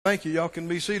Thank you. Y'all can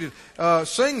be seated.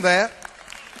 Sing that.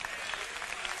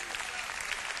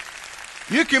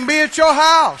 You can be at your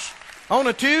house on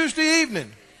a Tuesday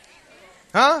evening.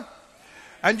 Huh?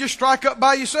 And just strike up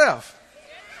by yourself.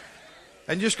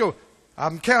 And just go,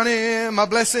 I'm counting my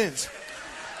blessings.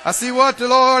 I see what the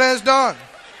Lord has done.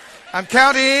 I'm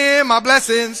counting my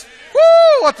blessings.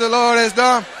 Woo! What the Lord has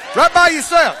done. Right by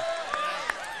yourself.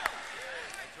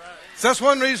 So that's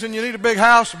one reason you need a big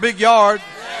house, a big yard.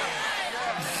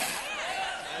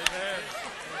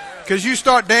 Because you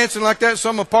start dancing like that in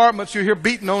some apartments, you hear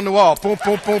beating on the wall. Boom,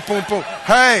 boom, boom, boom, boom.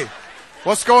 Hey,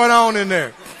 what's going on in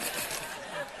there?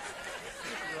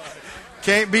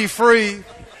 Can't be free.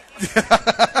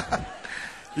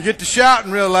 You get to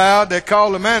shouting real loud, they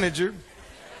call the manager.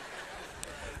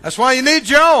 That's why you need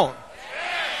your own.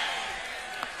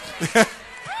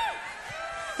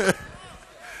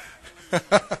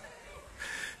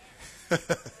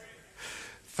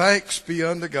 Thanks be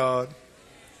unto God.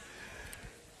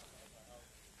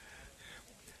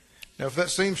 Now, if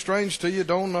that seems strange to you,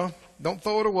 don't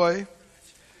throw it away.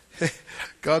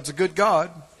 God's a good God.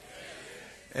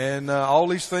 And all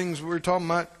these things we're talking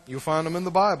about, you'll find them in the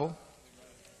Bible.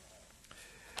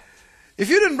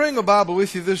 If you didn't bring a Bible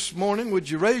with you this morning, would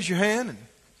you raise your hand? And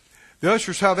the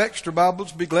ushers have extra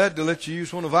Bibles. Be glad to let you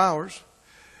use one of ours.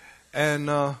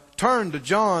 And turn to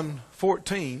John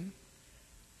 14.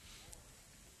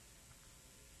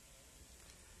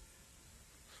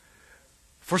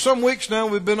 For some weeks now,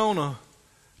 we've been on a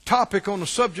topic, on a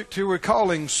subject here we're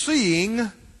calling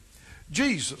Seeing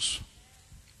Jesus.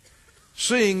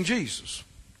 Seeing Jesus.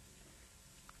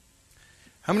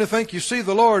 How many think you see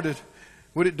the Lord?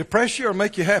 Would it depress you or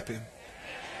make you happy?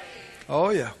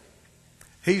 Oh, yeah.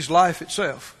 He's life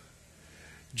itself.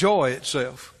 Joy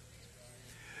itself.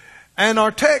 And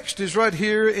our text is right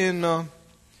here in,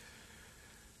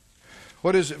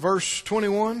 verse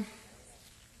 21?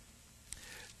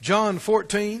 John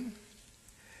 14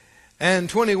 and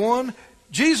 21.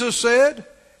 Jesus said,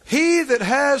 He that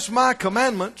has my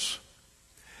commandments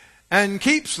and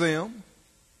keeps them,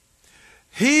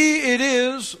 he it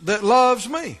is that loves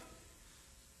me.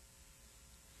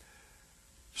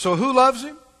 So who loves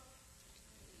Him?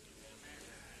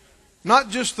 Not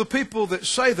just the people that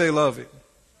say they love Him.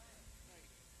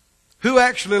 Who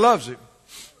actually loves Him?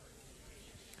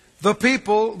 The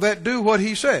people that do what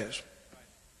He says.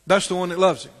 That's the one that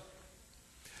loves Him.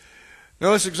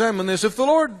 Now let's examine this. If the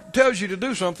Lord tells you to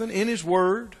do something in His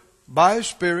Word, by His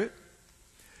Spirit,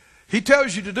 He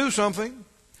tells you to do something,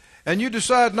 and you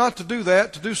decide not to do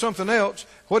that, to do something else,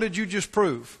 what did you just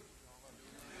prove?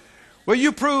 Well,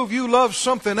 you prove you love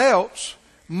something else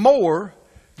more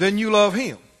than you love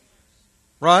Him.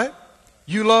 Right?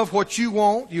 You love what you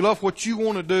want. You love what you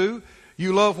want to do.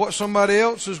 You love what somebody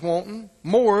else is wanting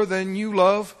more than you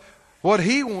love what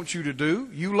He wants you to do.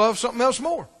 You love something else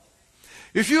more.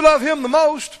 If you love Him the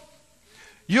most,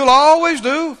 you'll always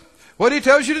do what He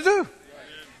tells you to do.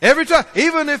 Every time.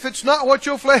 Even if it's not what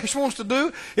your flesh wants to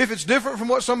do, if it's different from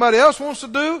what somebody else wants to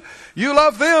do, you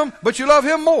love them, but you love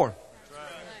Him more.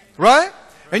 Right?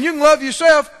 And you can love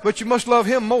yourself, but you must love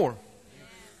Him more.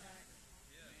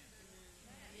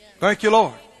 Thank you,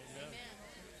 Lord.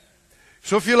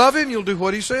 So if you love Him, you'll do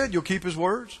what He said. You'll keep His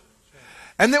words.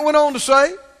 And then went on to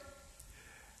say,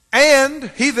 and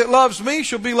he that loves me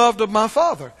shall be loved of my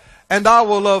Father. And I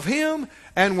will love him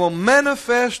and will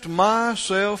manifest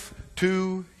myself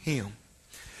to him.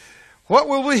 What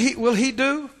will he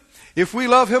do if we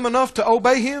love Him enough to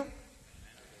obey Him?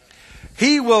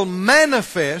 He will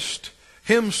manifest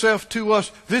Himself to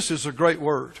us. This is a great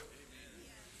word.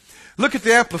 Look at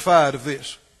the Amplified of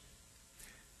this.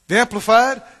 The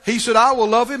Amplified, he said, I will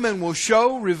love Him and will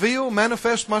show, reveal,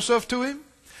 manifest myself to Him.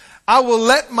 I will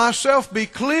let myself be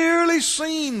clearly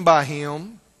seen by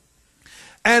Him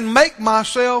and make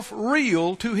myself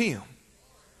real to Him.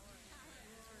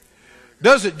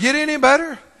 Does it get any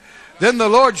better than the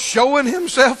Lord showing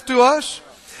Himself to us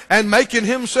and making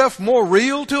Himself more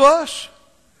real to us?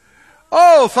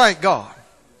 Oh, thank God.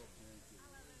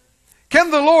 Can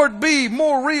the Lord be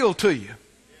more real to you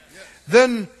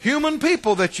than human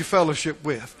people that you fellowship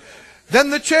with? Than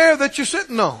the chair that you're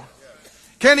sitting on?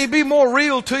 Can He be more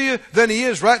real to you than He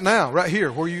is right now, right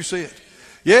here where you sit?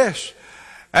 Yes.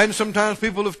 And sometimes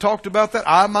people have talked about that.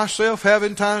 I myself have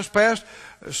in times past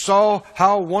saw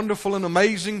how wonderful and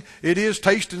amazing it is.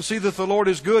 Taste and see that the Lord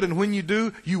is good. And when you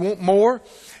do, you want more.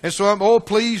 And so I'm, oh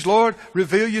please Lord,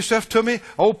 reveal yourself to me.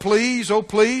 Oh please, oh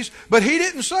please. But He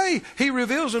didn't say He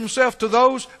reveals Himself to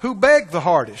those who beg the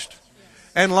hardest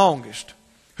and longest,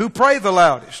 who pray the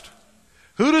loudest.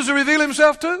 Who does He reveal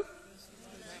Himself to?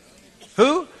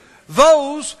 Who?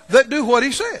 Those that do what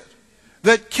He said.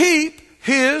 that keep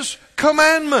His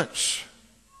commandments.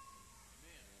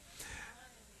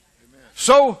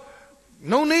 So,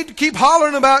 no need to keep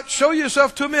hollering about, show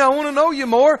yourself to me, I want to know you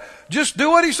more. Just do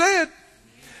what He said.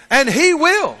 And He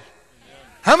will.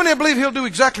 How many believe He'll do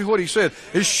exactly what He said?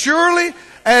 As surely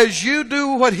as you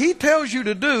do what He tells you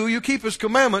to do, you keep His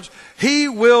commandments, He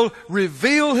will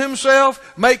reveal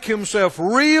Himself, make Himself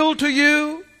real to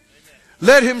you,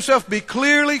 let Himself be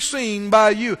clearly seen by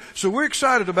you. So we're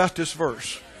excited about this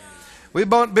verse. We've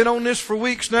been on this for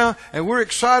weeks now, and we're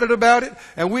excited about it.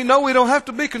 And we know we don't have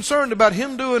to be concerned about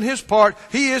Him doing His part.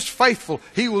 He is faithful.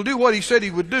 He will do what He said He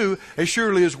would do, as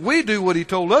surely as we do what He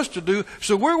told us to do.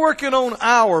 So we're working on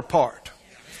our part.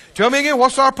 Tell me again,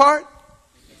 what's our part?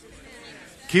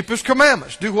 Keep His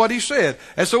commandments. Do what He said.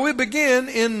 And so we begin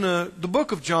in the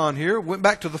book of John here. Went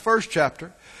back to the first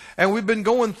chapter. And we've been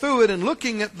going through it and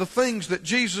looking at the things that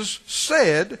Jesus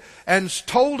said and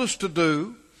told us to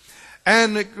do.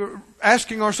 And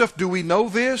asking ourselves, do we know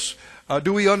this?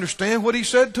 Do we understand what He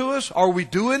said to us? Are we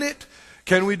doing it?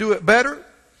 Can we do it better?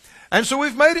 And so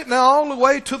we've made it now all the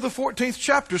way to the 14th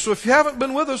chapter. So if you haven't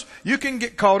been with us, you can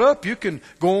get caught up. You can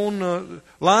go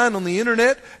online on the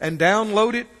internet and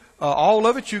download it, all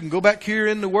of it. You can go back here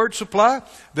in the Word Supply.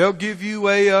 They'll give you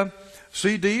a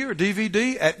CD or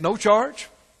DVD at no charge.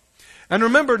 And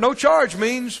remember, no charge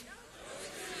means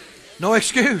no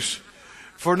excuse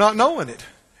for not knowing it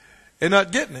and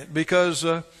not getting it, because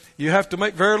you have to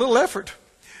make very little effort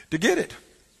to get it.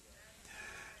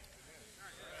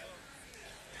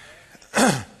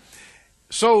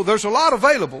 So there's a lot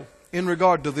available in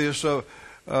regard to this.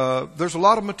 There's a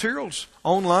lot of materials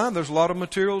online. There's a lot of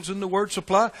materials in the Word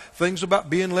Supply. Things about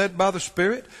being led by the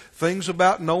Spirit. Things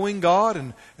about knowing God.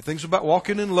 And things about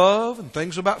walking in love. And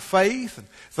things about faith. And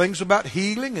things about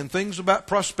healing. And things about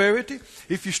prosperity.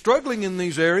 If you're struggling in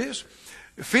these areas,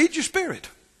 feed your spirit.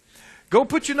 Go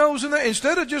put your nose in there.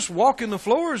 Instead of just walking the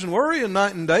floors and worrying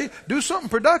night and day, do something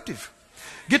productive.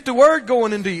 Get the Word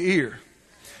going into your ear.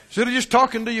 Instead of just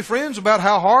talking to your friends about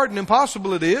how hard and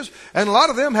impossible it is, and a lot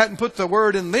of them hadn't put the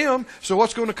Word in them, so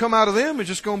what's going to come out of them is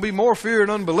just going to be more fear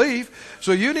and unbelief.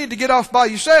 So you need to get off by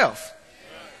yourself.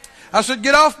 I said,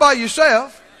 get off by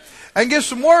yourself and get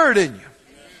some Word in you.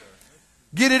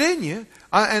 Get it in you.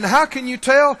 And how can you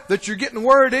tell that you're getting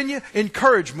Word in you?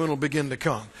 Encouragement will begin to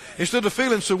come. Instead of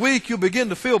feeling so weak, you'll begin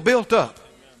to feel built up.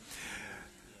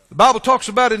 The Bible talks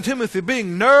about in Timothy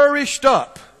being nourished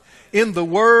up in the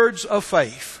words of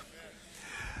faith.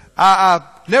 I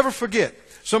never forget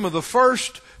some of the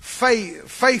first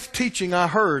faith teaching I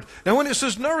heard. Now when it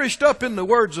says nourished up in the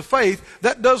words of faith,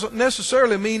 that doesn't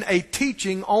necessarily mean a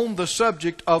teaching on the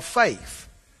subject of faith.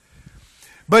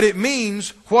 But it means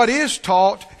what is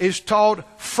taught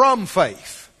from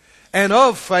faith and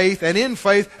of faith and in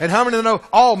faith. And how many know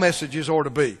all messages ought to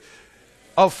be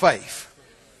of faith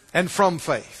and from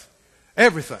faith?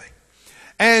 Everything.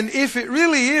 And if it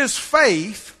really is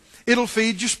faith, it'll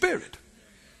feed your spirit.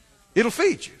 It'll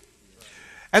feed you.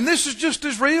 And this is just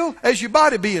as real as your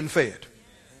body being fed.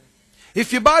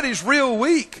 If your body's real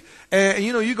weak, and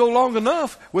you go long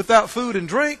enough without food and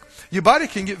drink, your body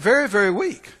can get very, very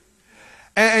weak.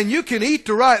 And you can eat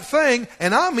the right thing,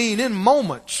 and I mean in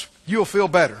moments, you'll feel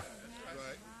better.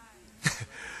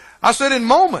 I said in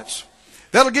moments.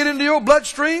 That'll get into your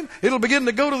bloodstream. It'll begin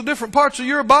to go to the different parts of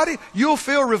your body. You'll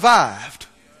feel revived.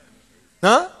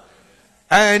 Huh?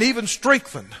 And even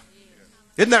strengthened.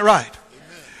 Isn't that right?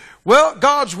 Well,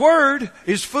 God's Word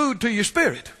is food to your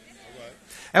spirit.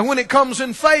 And when it comes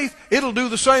in faith, it'll do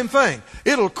the same thing.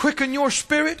 It'll quicken your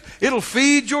spirit. It'll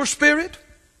feed your spirit.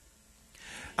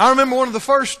 I remember one of the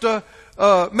first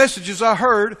messages I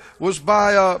heard was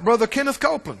by Brother Kenneth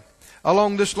Copeland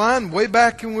along this line, way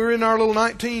back when we were in our little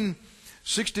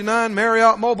 1969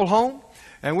 Marriott mobile home,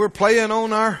 and we're playing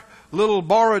on our little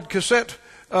borrowed cassette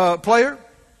player.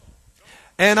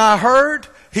 And I heard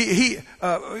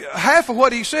half of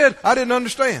what he said I didn't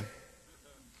understand.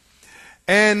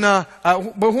 And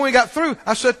but when we got through,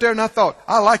 I sat there and I thought,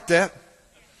 I like that.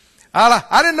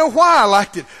 I didn't know why I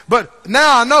liked it, but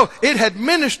now I know it had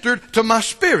ministered to my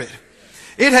spirit.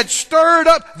 It had stirred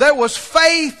up. There was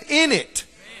faith in it.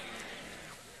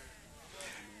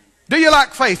 Do you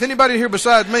like faith? Anybody here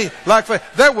beside me like faith?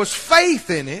 There was faith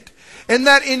in it, and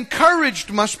that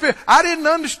encouraged my spirit. I didn't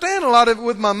understand a lot of it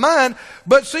with my mind,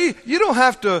 but see, you don't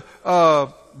have to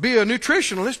be a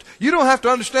nutritionalist. You don't have to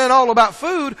understand all about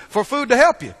food for food to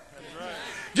help you.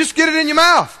 Just get it in your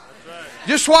mouth.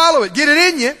 Just swallow it. Get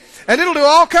it in you. And it'll do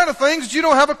all kind of things that you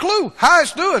don't have a clue how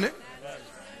it's doing it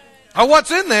or what's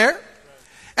in there.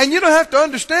 And you don't have to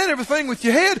understand everything with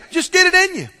your head. Just get it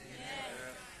in you.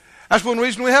 That's one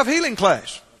reason we have healing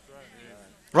class.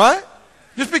 Right?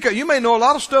 Just because you may know a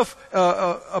lot of stuff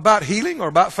about healing or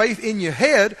about faith in your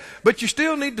head, but you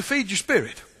still need to feed your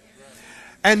spirit.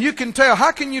 And you can tell.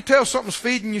 How can you tell something's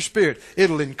feeding your spirit?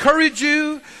 It'll encourage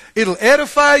you. It'll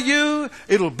edify you.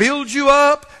 It'll build you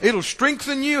up. It'll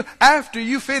strengthen you. After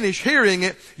you finish hearing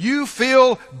it, you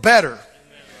feel better.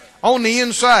 On the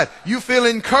inside, you feel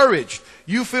encouraged.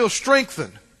 You feel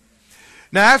strengthened.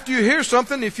 Now, after you hear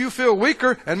something, if you feel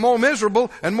weaker and more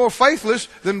miserable and more faithless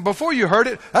than before you heard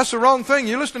it, that's the wrong thing.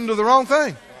 You're listening to the wrong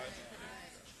thing.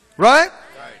 Right?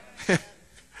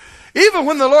 Even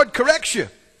when the Lord corrects you,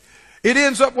 it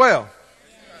ends up well.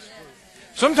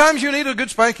 Sometimes you need a good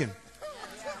spanking.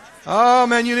 Oh,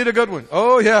 man, you need a good one.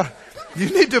 Oh, yeah. You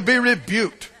need to be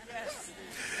rebuked.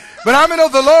 But I know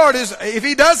the Lord is, if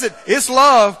He does it, it's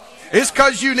love. It's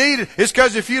because you need it. It's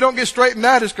because if you don't get straightened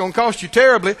out, it's going to cost you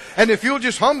terribly. And if you'll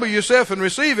just humble yourself and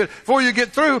receive it before you get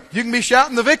through, you can be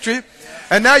shouting the victory.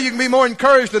 And now you can be more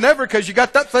encouraged than ever because you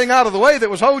got that thing out of the way that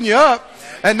was holding you up.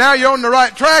 And now you're on the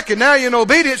right track, and now you're in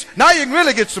obedience. Now you can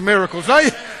really get some miracles. Now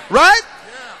right?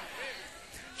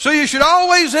 So you should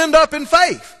always end up in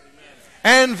faith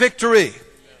and victory.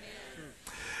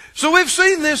 So we've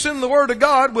seen this in the Word of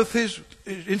God with His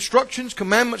instructions,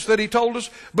 commandments that He told us.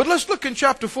 But let's look in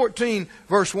chapter 14,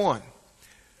 verse 1.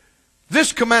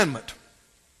 This commandment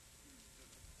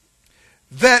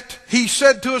that He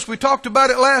said to us, we talked about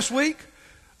it last week.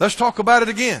 Let's talk about it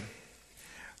again.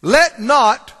 Let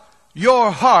not your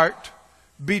heart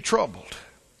be troubled.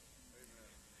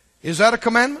 Is that a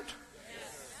commandment?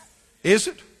 Is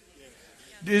it?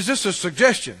 Is this a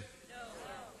suggestion?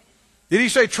 Did He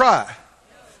say try?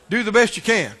 Do the best you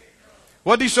can.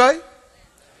 What did He say?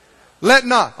 Let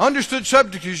not. Understood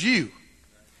subject is you.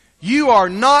 You are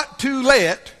not to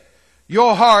let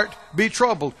your heart be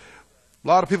troubled. A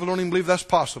lot of people don't even believe that's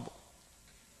possible.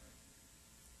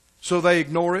 So they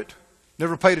ignore it,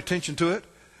 never paid attention to it.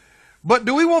 But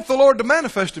do we want the Lord to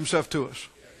manifest Himself to us?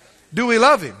 Do we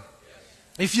love Him?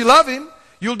 If you love Him,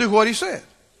 you'll do what He said.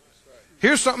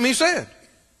 Here's something He said.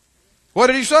 What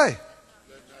did He say?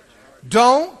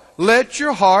 Don't let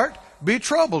your heart be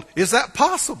troubled. Is that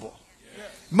possible?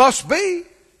 Must be.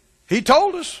 He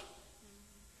told us.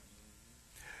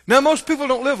 Now, most people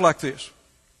don't live like this.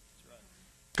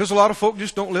 Because a lot of folk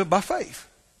just don't live by faith.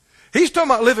 He's talking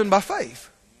about living by faith.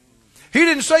 He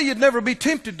didn't say you'd never be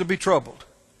tempted to be troubled.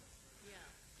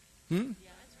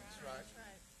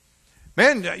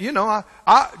 Man, you know,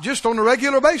 I just on a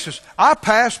regular basis, I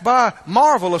pass by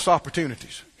marvelous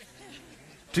opportunities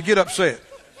to get upset.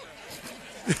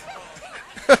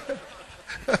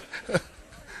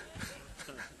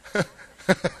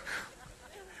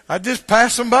 I just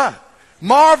pass them by.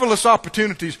 Marvelous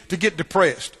opportunities to get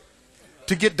depressed,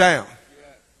 to get down.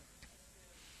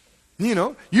 You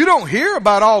know, you don't hear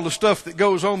about all the stuff that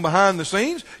goes on behind the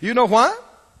scenes. You know why?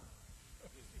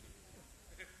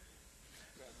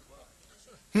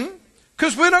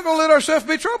 Because we're not going to let ourselves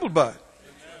be troubled by it.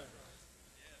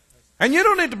 And you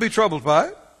don't need to be troubled by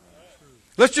it.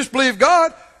 Let's just believe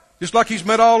God. Just like He's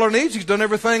met all our needs, He's done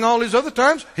everything all these other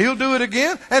times. He'll do it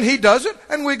again, and He does it,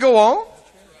 and we go on.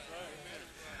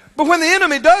 But when the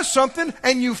enemy does something,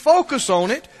 and you focus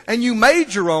on it, and you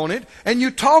major on it, and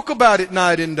you talk about it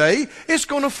night and day, it's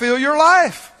going to fill your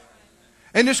life.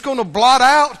 And it's going to blot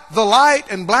out the light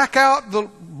and block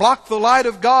the light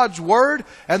of God's Word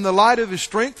and the light of His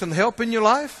strength and help in your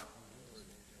life.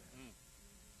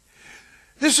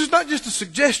 This is not just a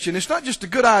suggestion. It's not just a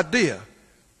good idea.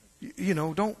 You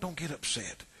know, don't get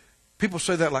upset. People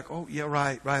say that like, oh, yeah,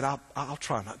 right, I'll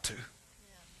try not to.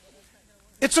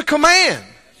 It's a command.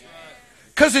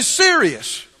 Because it's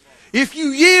serious. If you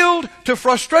yield to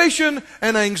frustration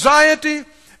and anxiety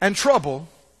and trouble,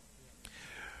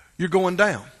 you're going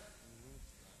down.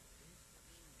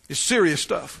 It's serious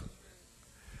stuff.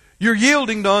 You're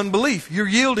yielding to unbelief. You're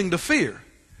yielding to fear.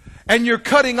 And you're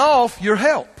cutting off your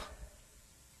help.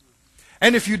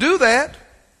 And if you do that,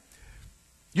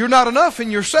 you're not enough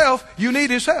in yourself. You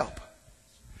need His help.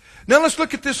 Now let's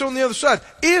look at this on the other side.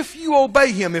 If you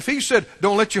obey Him, if He said,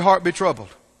 don't let your heart be troubled.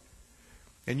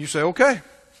 And you say, okay,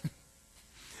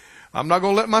 I'm not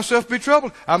going to let myself be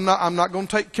troubled. I'm not going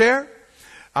to take care.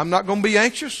 I'm not going to be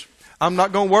anxious. I'm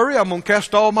not going to worry. I'm going to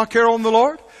cast all my care on the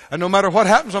Lord. And no matter what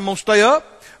happens, I'm going to stay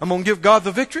up. I'm going to give God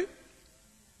the victory.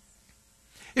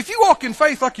 If you walk in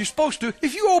faith like you're supposed to,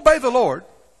 if you obey the Lord,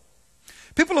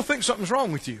 people will think something's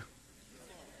wrong with you.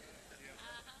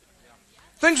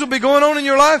 Things will be going on in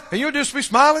your life, and you'll just be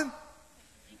smiling.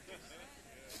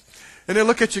 And they'll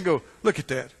look at you and go, look at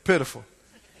that, pitiful.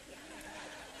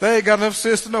 They ain't got enough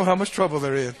sense to know how much trouble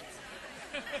they're in.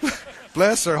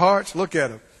 Bless their hearts, look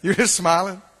at them. You're just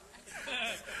smiling.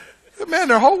 Man,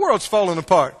 their whole world's falling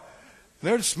apart. And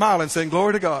they're just smiling, saying,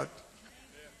 glory to God.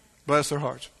 Bless their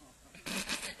hearts.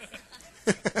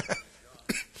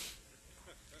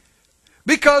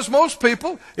 Because most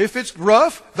people, if it's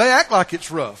rough, they act like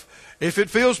it's rough. If it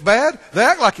feels bad, they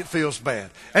act like it feels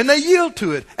bad. And they yield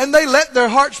to it. And they let their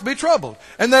hearts be troubled.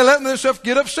 And they let themselves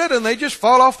get upset. And they just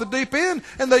fall off the deep end.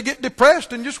 And they get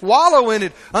depressed and just wallow in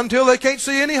it until they can't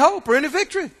see any hope or any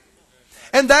victory.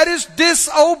 And that is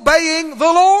disobeying the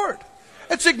Lord.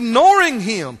 It's ignoring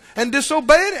Him and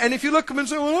disobeying. And if you look at Him and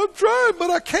say, well, I'm trying, but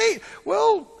I can't.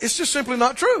 Well, it's just simply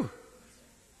not true.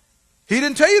 He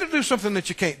didn't tell you to do something that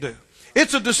you can't do.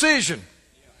 It's a decision.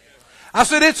 I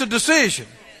said it's a decision.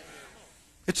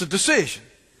 It's a decision.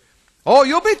 Oh,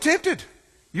 you'll be tempted.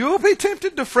 You'll be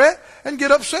tempted to fret and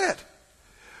get upset.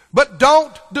 But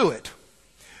don't do it.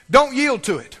 Don't yield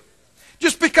to it.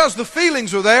 Just because the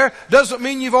feelings are there doesn't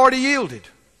mean you've already yielded.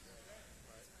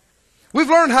 We've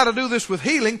learned how to do this with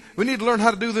healing. We need to learn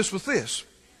how to do this with this.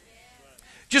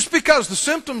 Just because the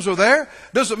symptoms are there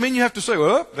doesn't mean you have to say,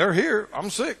 well, they're here. I'm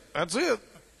sick. That's it.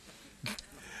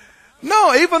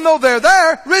 No, even though they're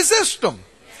there, resist them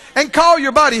and call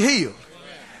your body healed.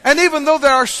 And even though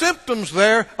there are symptoms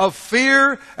there of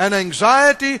fear and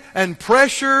anxiety and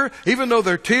pressure, even though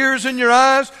there are tears in your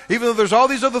eyes, even though there's all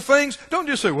these other things, don't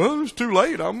just say, well, it's too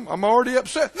late. I'm already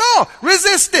upset. No,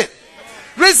 resist it.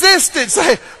 Resist it.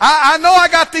 Say, I know I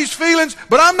got these feelings,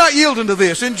 but I'm not yielding to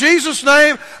this. In Jesus'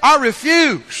 name, I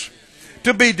refuse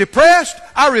to be depressed.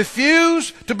 I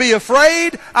refuse to be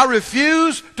afraid. I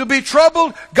refuse to be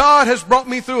troubled. God has brought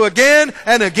me through again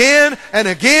and again and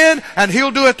again, and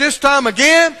He'll do it this time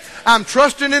again. I'm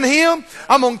trusting in Him.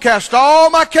 I'm going to cast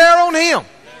all my care on Him.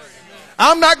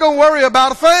 I'm not going to worry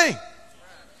about a thing.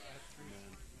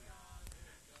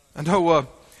 I know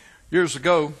years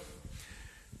ago,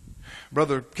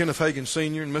 Brother Kenneth Hagin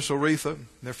Sr. and Miss Oretha,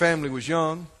 their family was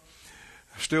young,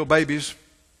 still babies,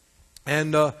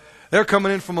 and they're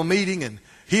coming in from a meeting, and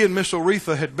he and Miss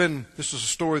Oretha had been, this is a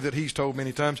story that he's told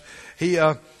many times, they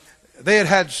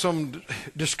had some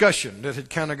discussion that had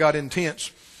kind of got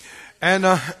intense. And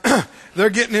they're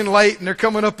getting in late, and they're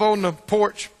coming up on the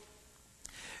porch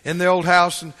in the old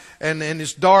house, and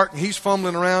it's dark, and he's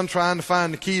fumbling around trying to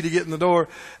find the key to get in the door.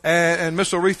 And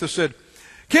Miss Oretha said,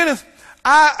 Kenneth,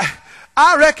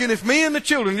 I reckon if me and the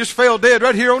children just fell dead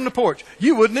right here on the porch,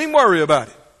 you wouldn't even worry about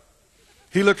it.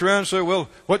 He looked around and said, well,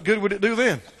 what good would it do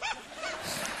then?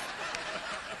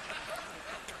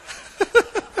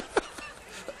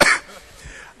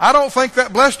 I don't think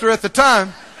that blessed her at the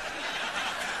time.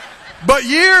 But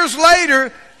years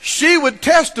later, she would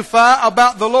testify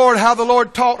about the Lord, how the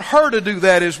Lord taught her to do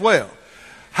that as well.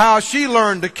 How she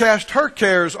learned to cast her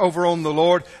cares over on the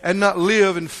Lord and not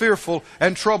live in fearful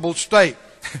and troubled state.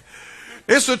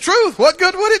 It's the truth. What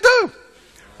good would it do?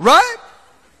 Right?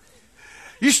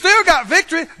 You still got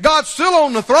victory. God's still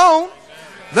on the throne.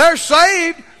 They're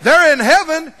saved. They're in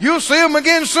heaven. You'll see them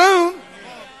again soon.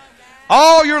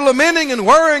 All your lamenting and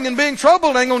worrying and being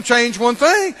troubled ain't going to change one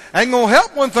thing. Ain't going to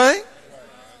help one thing.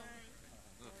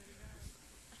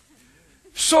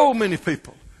 So many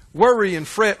people worry and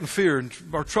fret and fear and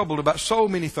are troubled about so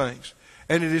many things.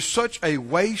 And it is such a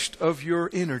waste of your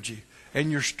energy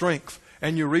and your strength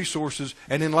and your resources.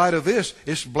 And in light of this,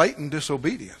 it's blatant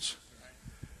disobedience.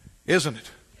 Isn't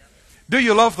it? Do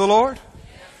you love the Lord?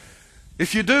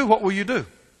 If you do, what will you do?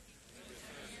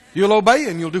 You'll obey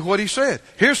and you'll do what He said.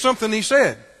 Here's something He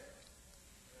said.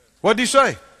 What did He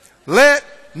say? Let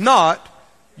not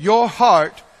your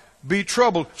heart be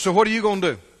troubled. So what are you going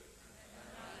to do?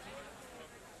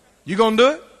 You going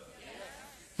to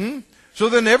do it? So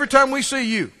then every time we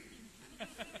see you,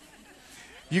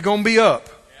 you're going to be up.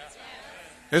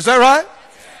 Is that right?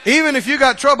 Even if you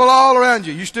got trouble all around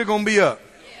you, you're still going to be up.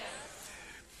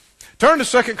 Turn to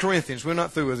 2 Corinthians. We're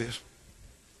not through with this.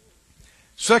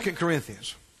 2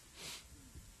 Corinthians.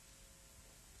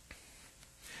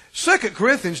 2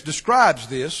 Corinthians describes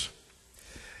this.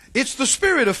 It's the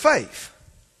spirit of faith.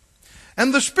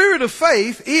 And the spirit of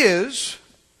faith is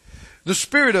the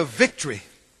spirit of victory.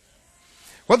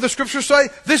 What does the Scripture say?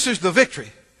 This is the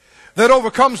victory that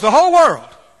overcomes the whole world,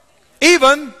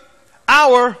 even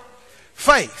our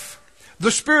faith.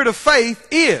 The spirit of faith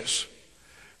is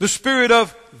the spirit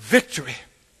of victory.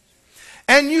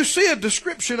 And you see a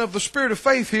description of the spirit of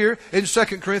faith here in 2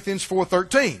 Corinthians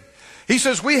 4:13. He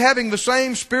says, we having the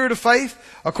same spirit of faith,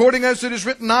 according as it is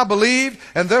written, I believed,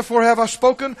 and therefore have I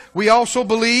spoken. We also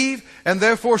believe, and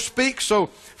therefore speak. So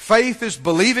faith is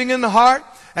believing in the heart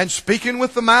and speaking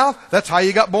with the mouth. That's how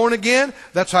you got born again.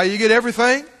 That's how you get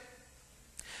everything.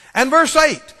 And verse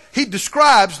 8, he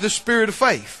describes this spirit of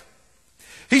faith.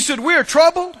 He said, we are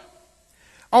troubled,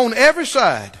 on every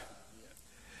side,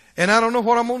 and I don't know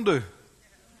what I'm going to do.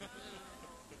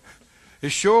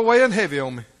 It's sure weighing heavy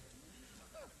on me.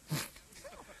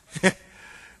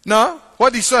 No,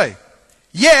 what did he say?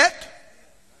 Yet,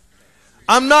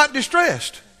 I'm not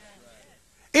distressed.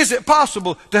 Is it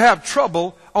possible to have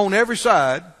trouble on every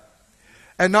side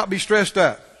and not be stressed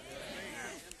out?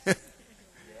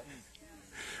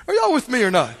 Are y'all with me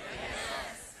or not?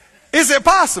 Is it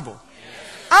possible?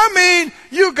 I mean,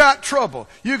 you got trouble.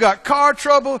 You got car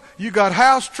trouble. You got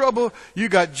house trouble. You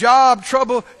got job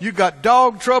trouble. You got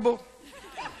dog trouble.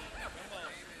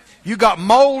 You got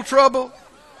mole trouble.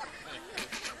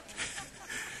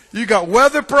 You got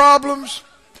weather problems.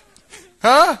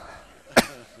 Huh?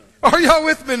 Are y'all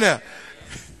with me now?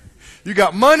 You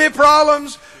got money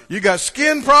problems. You got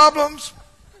skin problems.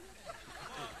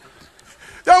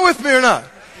 Y'all with me or not?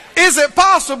 Is it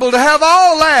possible to have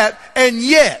all that and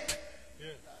yet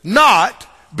not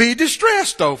be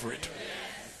distressed over it?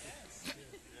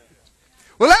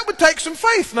 Well, that would take some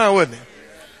faith now, wouldn't it?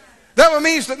 That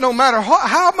means that no matter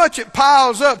how much it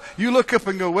piles up, you look up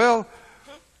and go, well,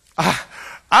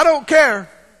 I don't care.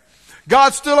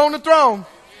 God's still on the throne.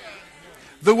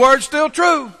 The word's still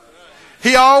true.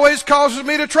 He always causes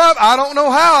me to triumph. I don't know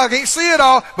how. I can't see it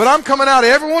all. But I'm coming out of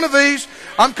every one of these.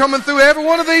 I'm coming through every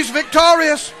one of these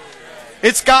victorious.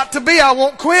 It's got to be. I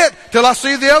won't quit till I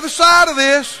see the other side of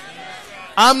this.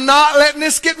 I'm not letting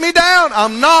this get me down.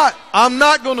 I'm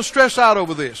not going to stress out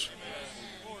over this.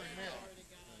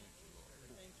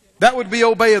 That would be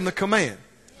obeying the command.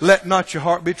 Let not your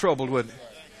heart be troubled, wouldn't it?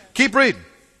 Keep reading.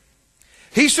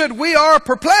 He said, we are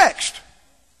perplexed,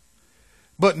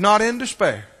 but not in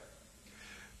despair.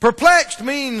 Perplexed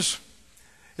means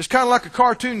it's kind of like a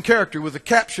cartoon character with a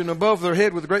caption above their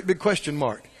head with a great big question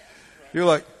mark. You're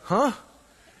like, huh?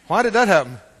 Why did that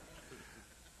happen?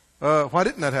 Why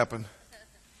didn't that happen?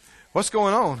 What's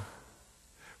going on?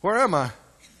 Where am I?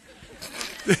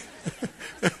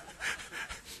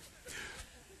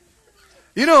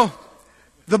 You know,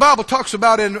 the Bible talks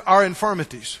about in our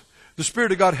infirmities. The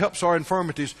Spirit of God helps our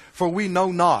infirmities, for we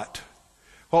know not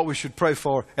what we should pray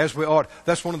for as we ought.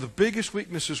 That's one of the biggest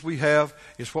weaknesses we have,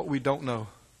 is what we don't know.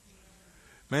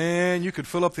 Man, you could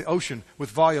fill up the ocean with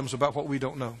volumes about what we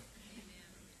don't know.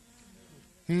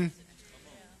 There's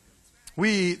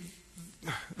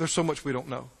so much we don't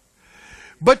know.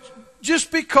 But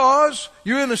just because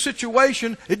you're in a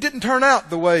situation, it didn't turn out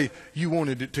the way you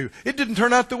wanted it to. It didn't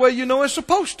turn out the way you know it's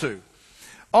supposed to.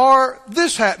 Or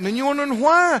this happened and you're wondering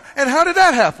why and how did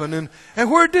that happen and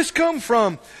where did this come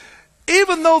from?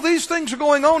 Even though these things are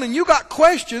going on and you got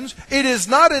questions, it is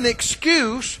not an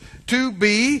excuse to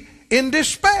be in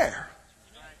despair.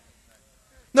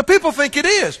 Now people think it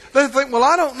is. They think, well,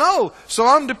 I don't know, so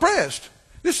I'm depressed.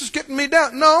 This is getting me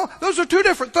down. No, those are two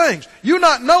different things. You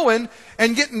not knowing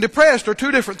and getting depressed are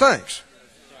two different things.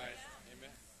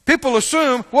 People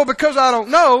assume, well, because I don't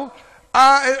know,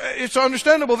 it's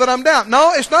understandable that I'm down.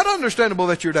 No, it's not understandable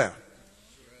that you're down.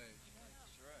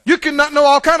 You can not know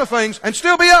all kind of things and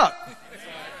still be up.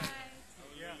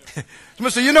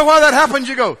 Somebody say, you know why that happens?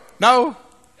 You go, no,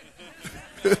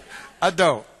 I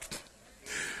don't.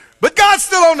 But God's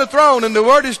still on the throne and the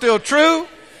word is still true.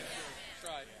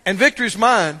 And victory's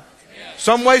mine.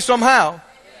 Some way, somehow.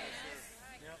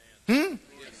 Can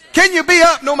you be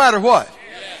up no matter what?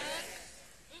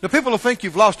 The people will think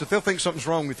you've lost it. They'll think something's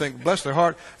wrong. We think, bless their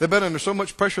heart. They've been under so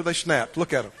much pressure they snapped.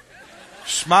 Look at them.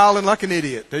 Smiling like an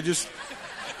idiot. They just...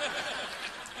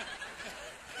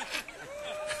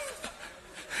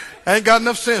 ain't got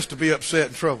enough sense to be upset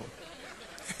and troubled.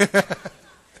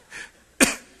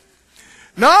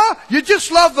 No, you just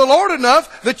love the Lord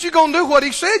enough that you're going to do what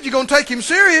He said. You're going to take Him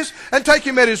serious and take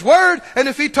Him at His word. And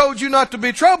if He told you not to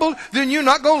be troubled, then you're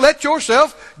not going to let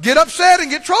yourself get upset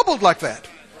and get troubled like that.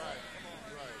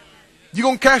 You're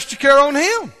going to cast your care on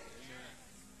Him.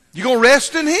 You're going to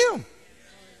rest in Him.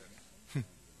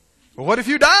 Well, what if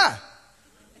you die?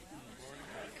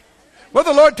 Well,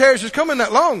 the Lord tarries His coming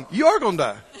that long. You are going to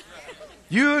die.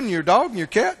 You and your dog and your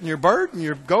cat and your bird and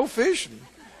your goldfish and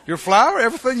your flower,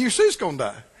 everything you see is going to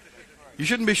die. You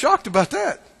shouldn't be shocked about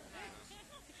that.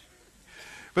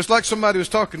 But it's like somebody was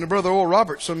talking to Brother Oral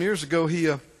Roberts some years ago. He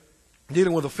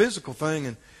dealing with a physical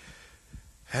thing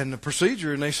and the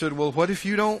procedure, and they said, well, what if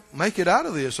you don't make it out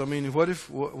of this? I mean, what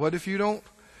if you don't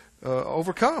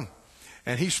overcome?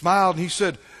 And he smiled and he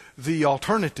said, the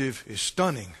alternative is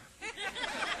stunning.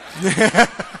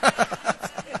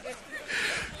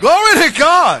 Glory to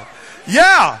God.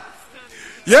 Yeah.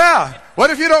 Yeah. What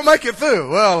if you don't make it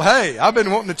through? Well, hey, I've been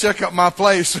wanting to check out my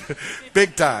place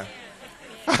big time.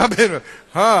 I've been,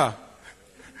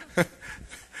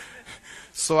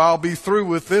 So I'll be through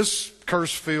with this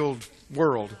curse-filled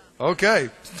world. Okay,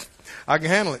 I can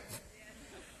handle it.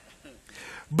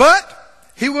 But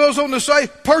he goes on to say,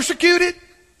 persecuted,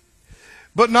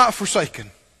 but not forsaken.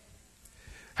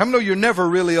 How many know you're never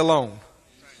really alone?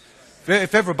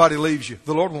 If everybody leaves you,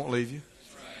 the Lord won't leave you.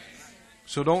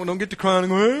 So don't get to crying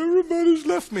and go, everybody's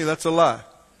left me. That's a lie.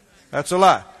 That's a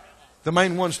lie. The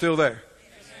main one's still there.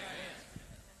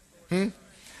 That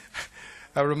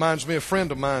reminds me of a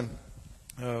friend of mine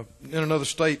in another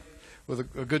state with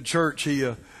a good church. He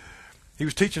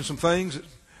was teaching some things that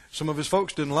some of his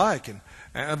folks didn't like.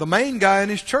 And the main guy in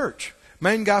his church,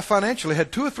 main guy financially,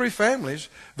 had 2 or 3 families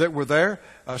that were there.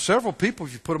 Several people,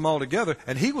 if you put them all together.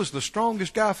 And he was the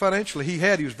strongest guy financially he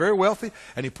had. He was very wealthy,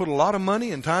 and he put a lot of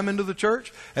money and time into the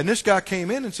church. And this guy came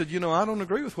in and said, I don't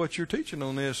agree with what you're teaching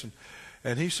on this.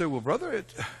 And he said, well, brother,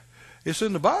 it's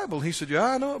in the Bible. He said, yeah,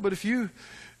 I know it, but if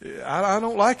I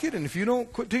don't like it, and if you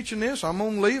don't quit teaching this, I'm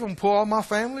going to leave and pull all my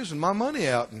families and my money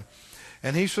out.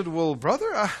 And he said, well, brother,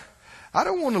 I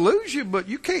don't want to lose you, but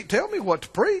you can't tell me what to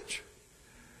preach.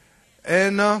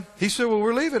 And he said, well,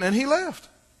 we're leaving. And he left.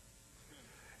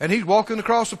 And he's walking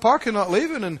across the parking lot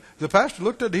leaving, and the pastor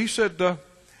looked at it. He said,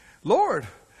 Lord,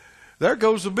 there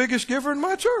goes the biggest giver in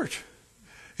my church.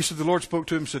 He said, the Lord spoke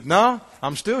to him and said, no,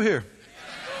 I'm still here.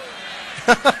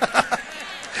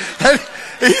 And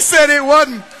he said it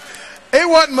wasn't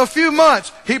a few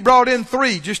months. He brought in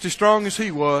 3 just as strong as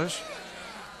he was.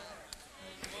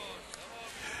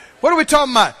 What are we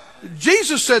talking about?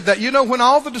 Jesus said that, when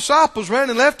all the disciples ran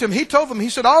and left him, he told them, he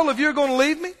said, all of you are going to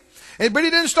leave me? But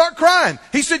he didn't start crying.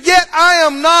 He said, yet I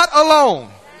am not alone.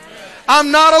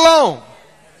 I'm not alone.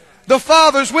 The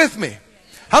Father's with me.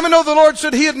 How many know the Lord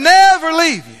said He'd never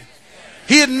leave you?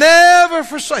 He'd never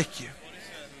forsake you.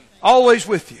 Always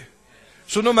with you.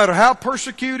 So no matter how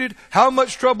persecuted, how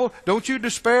much trouble, don't you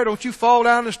despair. Don't you fall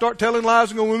down and start telling lies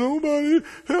and go, well, nobody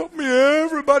help me.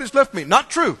 Everybody's left me.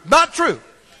 Not true. Not true.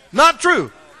 Not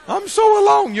true. I'm so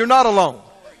alone. You're not alone.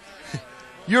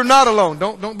 You're not alone.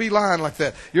 Don't be lying like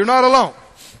that. You're not alone.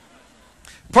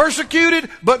 Persecuted,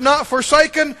 but not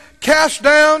forsaken. Cast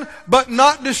down, but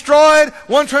not destroyed.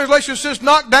 One translation says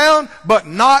knocked down, but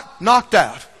not knocked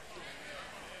out.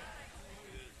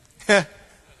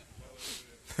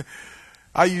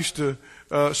 I used to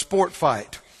sport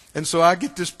fight. And so I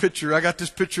got this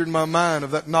picture in my mind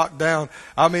of that knocked down.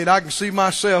 I mean, I can see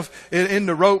myself in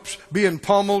the ropes being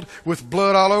pummeled with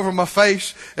blood all over my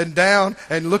face and down,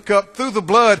 and look up through the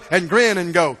blood and grin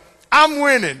and go, I'm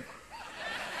winning.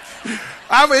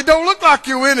 I mean, it don't look like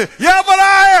you're winning. Yeah, but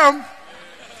I am.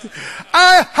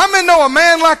 How many know a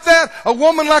man like that, a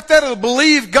woman like that will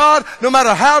believe God no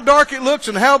matter how dark it looks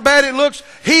and how bad it looks?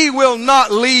 He will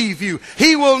not leave you.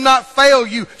 He will not fail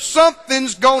you.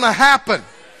 Something's going to happen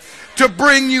to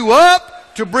bring you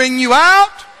up, to bring you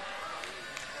out.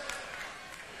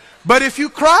 But if you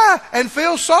cry and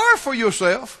feel sorry for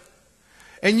yourself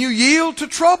and you yield to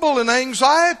trouble and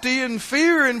anxiety and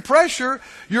fear and pressure,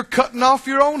 you're cutting off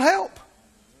your own help.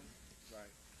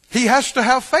 He has to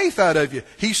have faith out of you.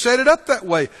 He set it up that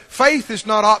way. Faith is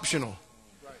not optional.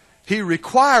 He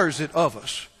requires it of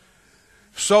us.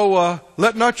 So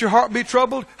let not your heart be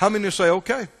troubled. How many say,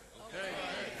 okay?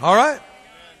 All right.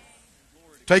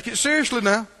 Take it seriously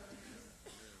now.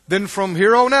 Then from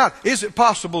here on out, is it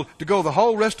possible to go the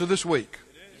whole rest of this week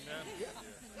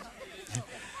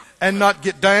and not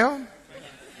get down?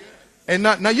 And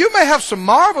not, now you may have some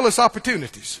marvelous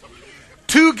opportunities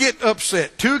to get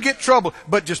upset, to get trouble,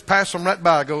 but just pass them right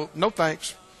by. Go, no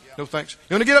thanks. No thanks.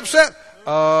 You want to get upset?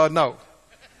 No.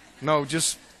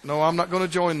 No, I'm not going to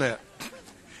join that.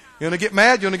 You want to get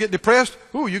mad? You want to get depressed?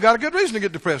 Ooh, you got a good reason to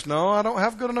get depressed. No, I don't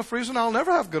have good enough reason. I'll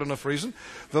never have good enough reason.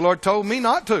 The Lord told me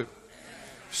not to.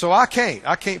 So I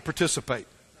can't participate.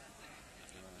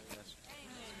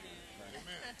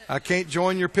 I can't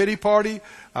join your pity party.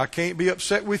 I can't be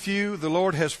upset with you. The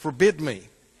Lord has forbid me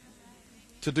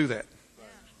to do that.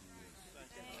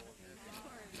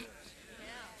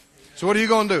 So what are you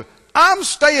going to do? I'm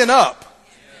staying up.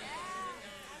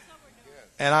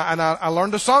 And I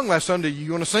learned a song last Sunday.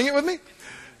 You want to sing it with me?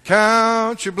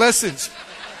 Count your blessings.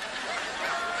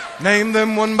 Name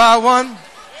them one by one.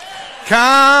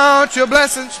 Count your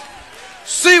blessings.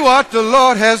 See what the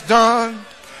Lord has done.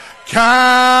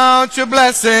 Count your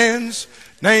blessings.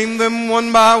 Name them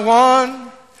one by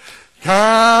one.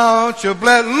 Count your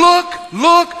blessings.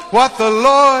 Look what the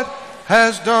Lord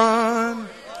has done.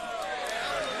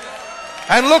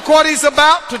 And look what He's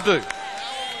about to do.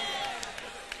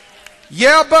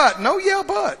 Yeah, but. No, yeah,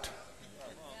 but.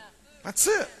 That's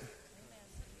it.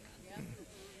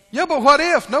 Yeah, but what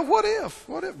if? No, what if?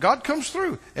 What if? God comes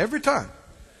through every time.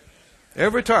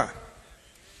 Every time.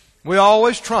 We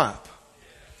always triumph.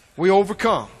 We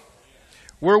overcome.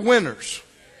 We're winners.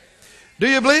 Do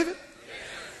you believe it?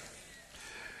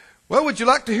 Well, would you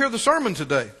like to hear the sermon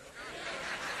today?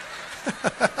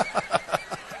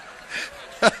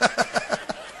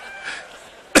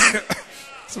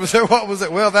 Somebody said, what was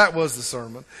it? Well, that was the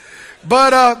sermon.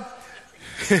 But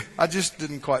I just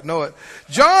didn't quite know it.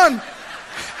 John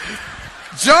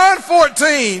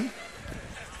 14.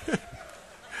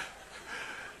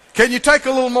 Can you take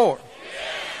a little more?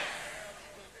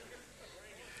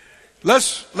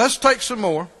 Let's take some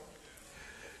more.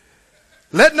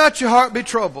 Let not your heart be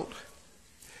troubled.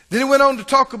 Then he went on to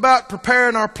talk about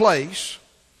preparing our place.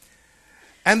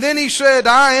 And then he said,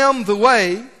 I am the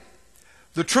way,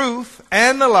 the truth,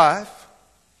 and the life.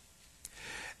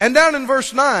 And down in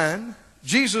verse 9,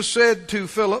 Jesus said to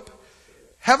Philip,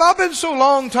 have I been so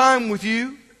long time with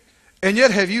you, and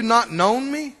yet have you not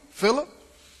known me, Philip?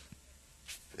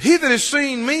 He that has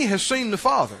seen me has seen the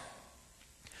Father.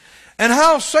 And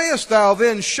how sayest thou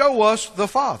then, show us the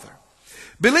Father?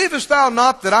 Believest thou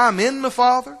not that I am in the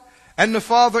Father, and the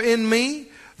Father in me?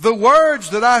 The words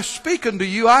that I speak unto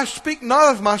you, I speak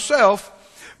not of myself,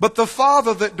 but the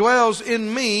Father that dwells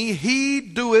in me, He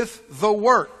doeth the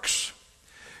works.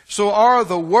 So are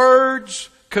the words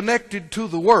connected to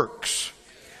the works?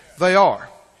 They are.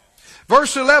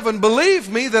 Verse 11, believe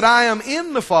me that I am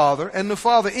in the Father, and the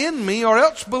Father in me, or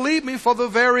else believe me for the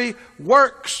very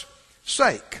works'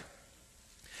 sake.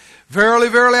 Verily,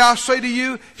 verily, I say to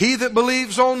you, he that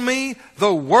believes on me,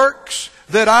 the works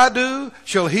that I do,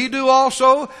 shall he do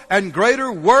also, and greater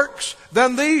works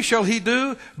than these shall he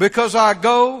do, because I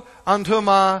go unto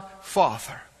my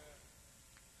Father.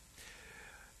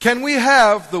 Can we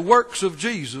have the works of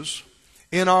Jesus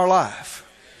in our life?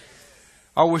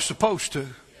 Are we supposed to?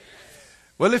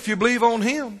 Well, if you believe on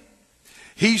Him,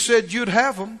 He said you'd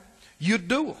have them, you'd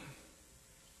do them.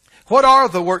 What are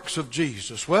the works of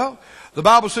Jesus? Well, the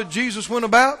Bible said Jesus went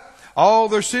about all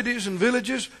their cities and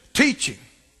villages teaching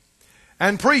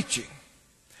and preaching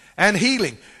and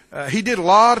healing. He did a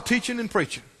lot of teaching and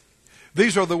preaching.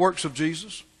 These are the works of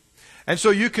Jesus. And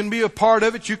so you can be a part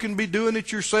of it. You can be doing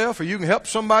it yourself, or you can help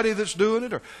somebody that's doing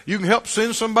it, or you can help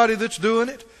send somebody that's doing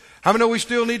it. How many know we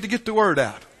still need to get the word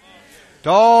out to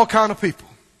all kind of people?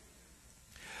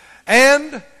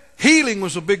 And healing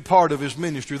was a big part of His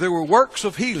ministry. There were works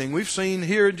of healing. We've seen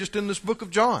here just in this book of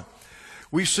John.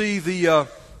 We see the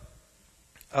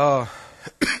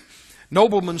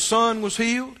nobleman's son was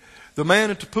healed. The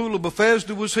man at the pool of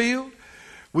Bethesda was healed.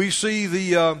 We see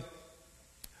the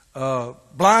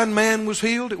blind man was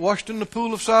healed. It washed in the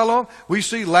pool of Siloam. We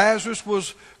see Lazarus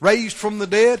was raised from the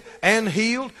dead and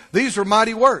healed. These are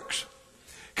mighty works.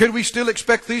 Can we still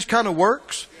expect these kind of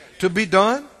works to be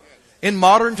done in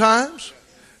modern times?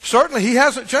 Certainly He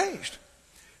hasn't changed.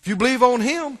 If you believe on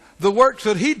Him, the works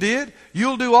that He did,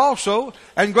 you'll do also,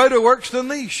 and greater works than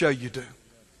these shall you do.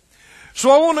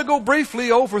 So I want to go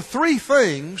briefly over 3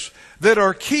 things that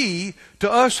are key to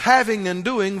us having and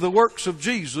doing the works of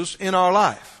Jesus in our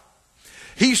life.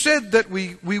 He said that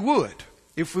we would,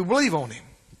 if we believe on Him.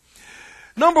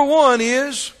 Number 1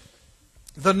 is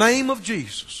the name of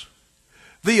Jesus.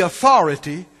 The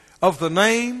authority of the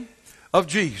name of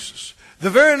Jesus.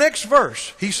 The very next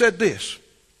verse, He said this.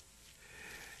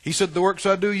 He said, the works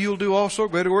I do, you'll do also.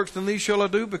 Greater works than these shall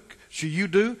you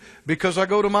do, because I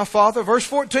go to my Father. Verse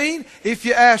 14, if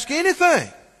you ask anything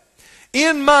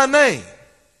in my name,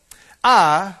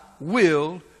 I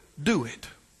will do it.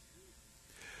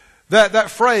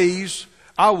 That phrase,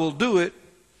 I will do it,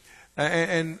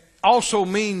 and also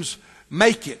means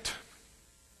make it.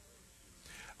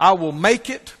 I will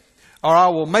make it, or I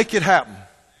will make it happen.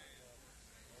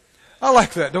 I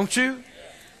like that, don't you?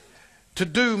 To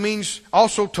do means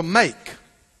also to make.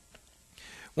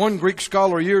 One Greek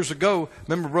scholar years ago,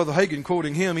 remember Brother Hagin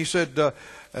quoting him, he said,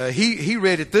 he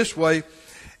read it this way,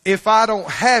 if I don't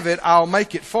have it, I'll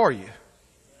make it for you.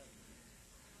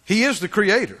 He is the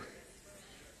Creator.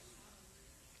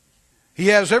 He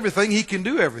has everything. He can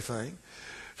do everything.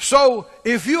 So,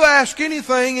 if you ask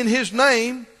anything in His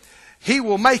name, He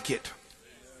will make it.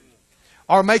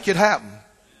 Or make it happen.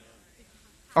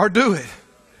 Or do it.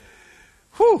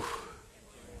 Whew.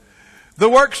 The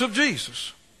works of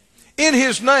Jesus. In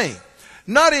His name.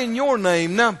 Not in your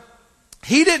name. Now,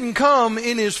 He didn't come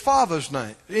in His Father's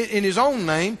name, in His own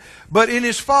name, but in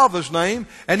His Father's name.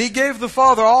 And He gave the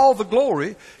Father all the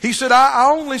glory. He said,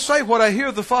 I only say what I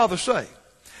hear the Father say.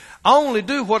 I only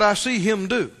do what I see Him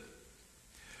do.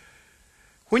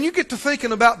 When you get to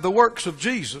thinking about the works of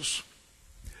Jesus,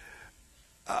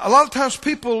 a lot of times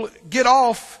people get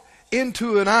off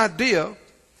into an idea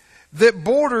that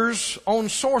borders on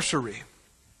sorcery.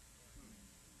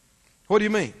 What do you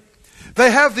mean?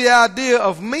 They have the idea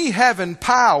of me having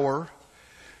power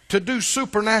to do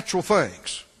supernatural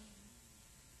things.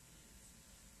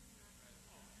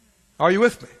 Are you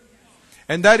with me?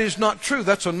 And that is not true.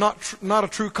 That's not a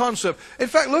true concept. In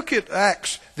fact, look at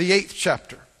Acts, the 8th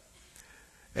chapter.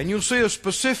 And you'll see a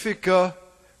specific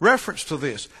reference to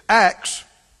this. Acts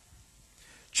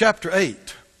chapter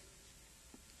 8.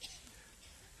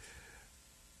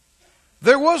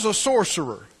 There was a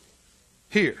sorcerer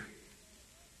here.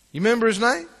 You remember his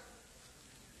name?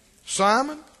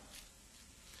 Simon.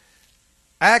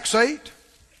 Acts 8.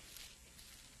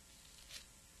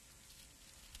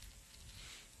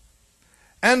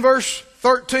 And verse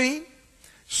 13.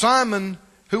 Simon,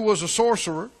 who was a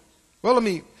sorcerer. Well, let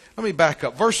me back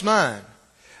up. Verse 9.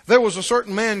 There was a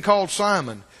certain man called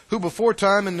Simon, who before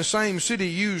time in the same city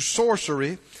used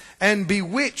sorcery and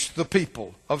bewitched the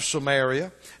people of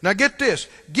Samaria. Now get this.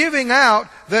 Giving out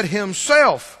that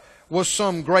himself was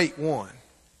some great one.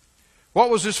 What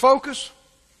was his focus?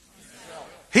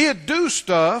 He'd do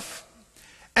stuff,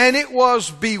 and it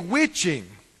was bewitching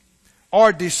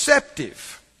or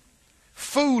deceptive,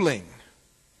 fooling.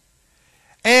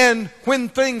 And when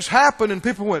things happened and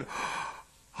people went,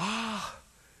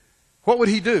 what would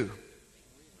he do?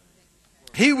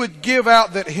 He would give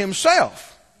out that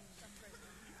himself.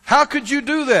 How could you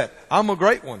do that? I'm a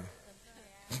great one.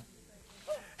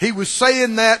 He was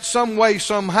saying that some way,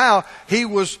 somehow. He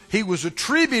was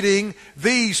attributing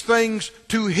these things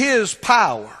to his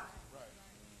power,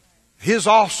 his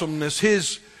awesomeness,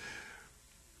 his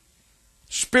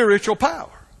spiritual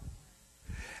power.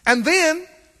 And then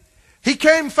he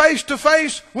came face to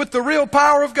face with the real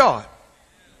power of God.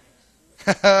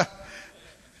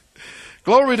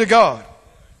 Glory to God.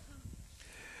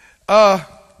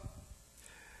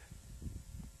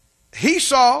 He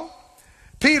saw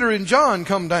Peter and John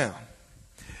come down.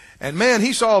 And man,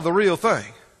 he saw the real thing.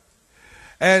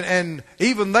 And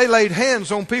even they laid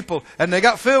hands on people and they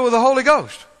got filled with the Holy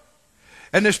Ghost.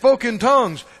 And they spoke in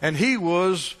tongues, and he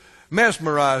was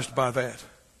mesmerized by that.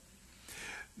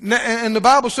 And the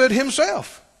Bible said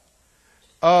himself.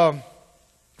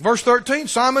 Verse 13,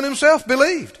 Simon himself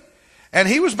believed. And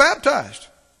he was baptized.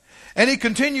 And he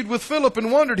continued with Philip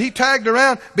and wondered. He tagged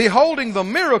around, beholding the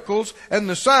miracles and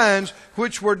the signs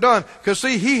which were done. Because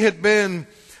see, he had been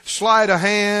sleight of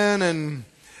hand and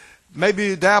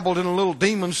maybe dabbled in a little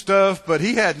demon stuff, but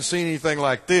he hadn't seen anything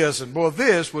like this. And boy,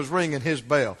 this was ringing his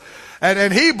bell.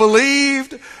 And he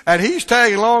believed, and he's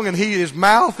tagging along, and his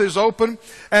mouth is open.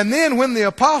 And then when the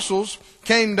apostles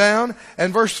came down,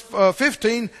 and verse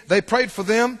 15, they prayed for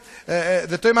them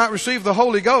that they might receive the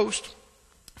Holy Ghost.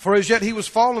 For as yet he was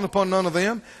fallen upon none of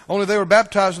them, only they were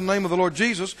baptized in the name of the Lord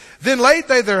Jesus. Then laid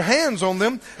they their hands on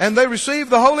them, and they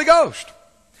received the Holy Ghost.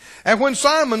 And when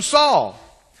Simon saw,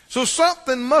 so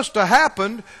something must have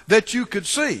happened that you could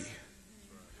see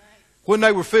when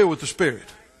they were filled with the Spirit.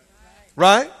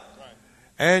 Right?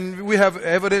 And we have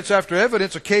evidence after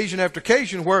evidence, occasion after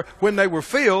occasion, where when they were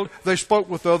filled, they spoke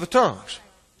with other tongues.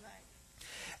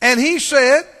 And he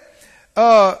said,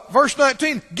 verse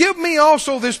 19, give me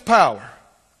also this power.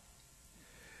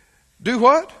 Do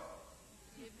what?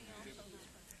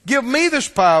 Give me this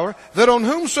power, that on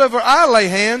whomsoever I lay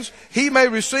hands, he may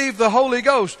receive the Holy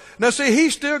Ghost. Now see,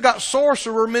 he still got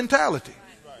sorcerer mentality.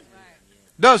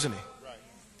 Doesn't he?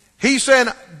 He's saying,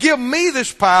 give me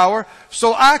this power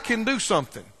so I can do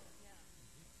something.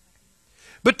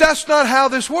 But that's not how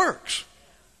this works.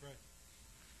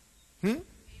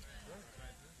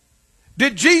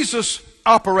 Did Jesus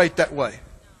operate that way?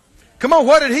 Come on,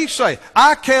 what did he say?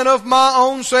 I can of my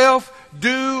own self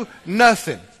do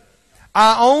nothing.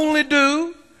 I only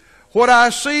do what I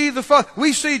see the Father.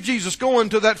 We see Jesus going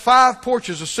to that 5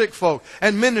 porches of sick folk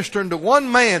and ministering to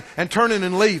one man and turning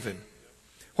and leaving.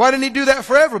 Why didn't he do that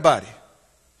for everybody?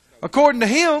 According to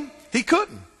him, he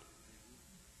couldn't.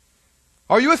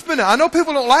 Are you with me now? I know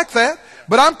people don't like that,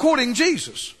 but I'm quoting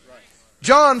Jesus.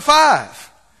 John 5.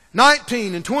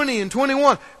 19 and 20 and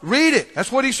 21. Read it. That's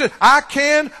what he said. I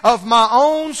can of my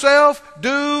own self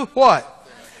do what?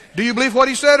 Do you believe what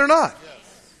he said or not?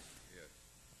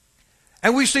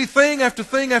 And we see thing after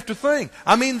thing after thing.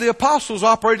 I mean, the apostles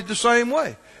operated the same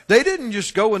way. They didn't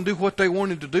just go and do what they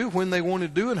wanted to do, when they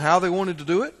wanted to do, and how they wanted to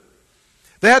do it.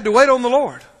 They had to wait on the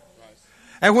Lord.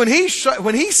 And when he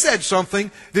said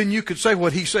something, then you could say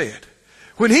what he said.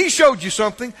 When he showed you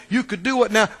something, you could do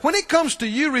it. Now, when it comes to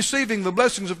you receiving the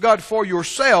blessings of God for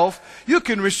yourself, you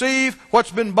can receive what's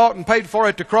been bought and paid for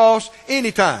at the cross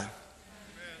anytime.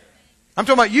 I'm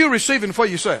talking about you receiving for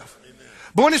yourself.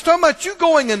 But when it's talking about you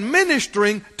going and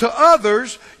ministering to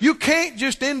others, you can't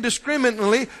just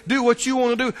indiscriminately do what you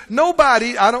want to do.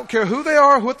 Nobody, I don't care who they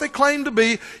are, what they claim to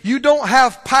be, you don't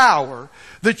have power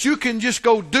that you can just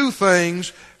go do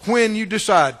things when you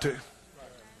decide to.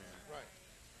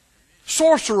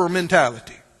 Sorcerer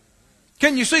mentality.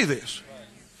 Can you see this?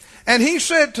 And he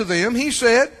said to them, he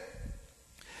said,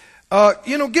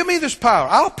 give me this power.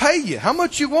 I'll pay you how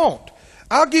much you want.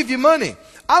 I'll give you money.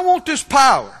 I want this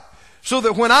power so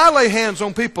that when I lay hands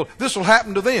on people, this will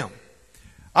happen to them.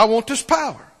 I want this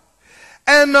power.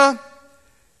 And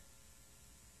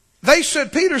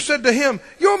Peter said to him,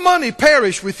 your money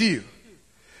perish with you,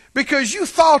 because you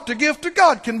thought the gift of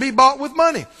God can be bought with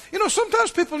money.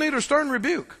 Sometimes people need a stern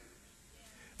rebuke.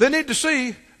 They need to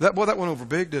see that, that went over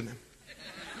big, didn't it?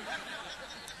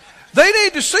 They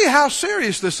need to see how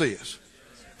serious this is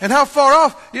and how far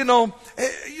off,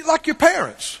 like your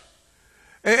parents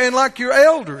and like your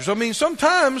elders. I mean,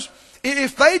 sometimes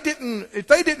if they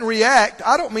didn't react,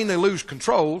 I don't mean they lose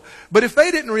control, but if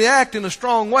they didn't react in a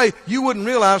strong way, you wouldn't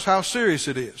realize how serious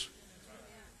it is.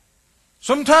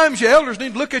 Sometimes your elders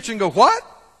need to look at you and go, what?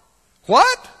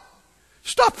 What?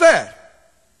 Stop that.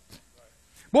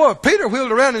 Boy, Peter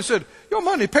wheeled around and said, your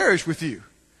money perish with you.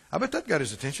 I bet that got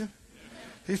his attention.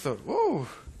 He thought, whoa,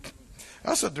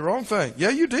 I said the wrong thing. Yeah,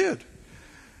 you did.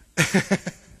 It's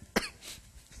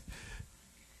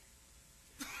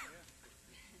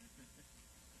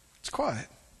quiet.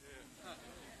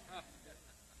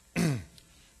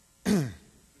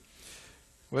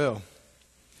 Well,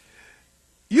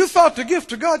 you thought the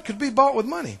gift of God could be bought with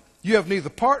money. You have neither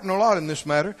part nor lot in this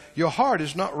matter. Your heart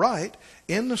is not right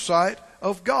in the sight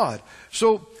of God.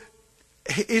 So,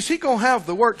 is he going to have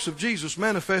the works of Jesus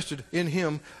manifested in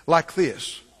him like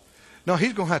this? No,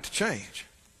 he's going to have to change.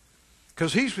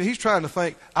 Because he's trying to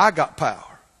think, I got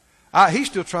power. He's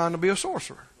still trying to be a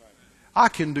sorcerer. I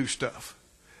can do stuff.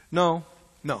 No.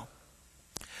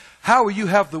 How will you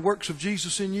have the works of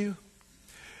Jesus in you?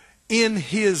 In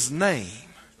his name.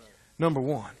 Number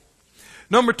one.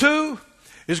 Number two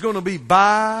is going to be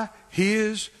by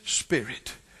his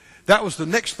Spirit. That was the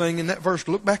next thing in that verse.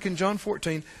 Look back in John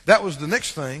 14. That was the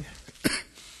next thing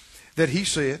that he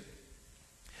said.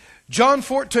 John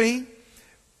 14,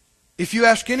 if you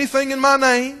ask anything in my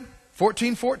name,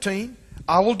 14:14,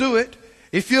 I will do it.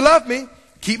 If you love me,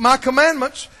 keep my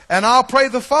commandments, and I'll pray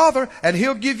the Father, and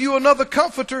he'll give you another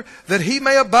comforter, that he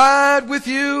may abide with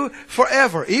you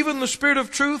forever. Even the Spirit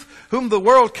of truth, whom the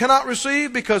world cannot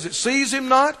receive, because it sees him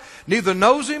not, neither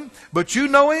knows him, but you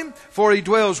know him, for he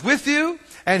dwells with you,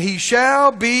 and he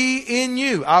shall be in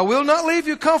you. I will not leave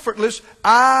you comfortless.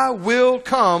 I will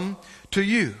come to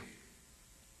you.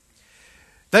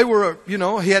 They were,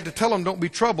 he had to tell them don't be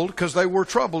troubled, because they were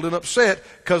troubled and upset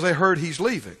because they heard he's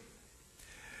leaving.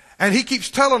 And he keeps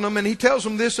telling them, and he tells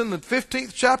them this in the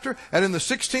 15th chapter and in the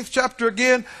 16th chapter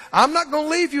again. I'm not going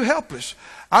to leave you helpless.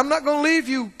 I'm not going to leave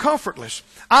you comfortless.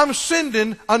 I'm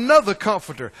sending another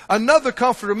comforter. Another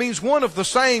comforter means one of the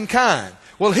same kind.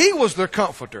 Well, he was their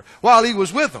comforter while he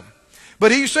was with them.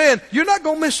 But he's saying, you're not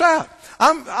going to miss out.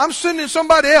 I'm sending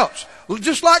somebody else,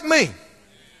 just like me.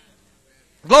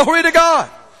 Glory to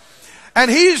God. And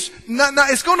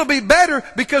it's going to be better,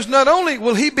 because not only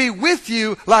will he be with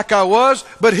you like I was,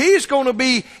 but he's going to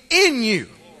be in you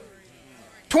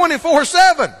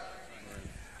 24/7.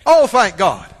 Oh, thank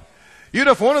God.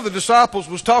 If one of the disciples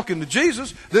was talking to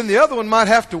Jesus, then the other one might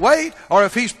have to wait. Or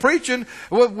if he's preaching,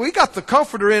 well, we got the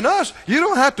comforter in us. You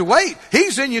don't have to wait.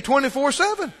 He's in you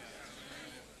 24/7.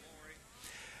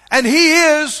 And he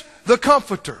is the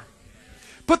comforter.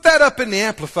 Put that up in the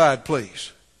Amplified,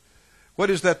 please. What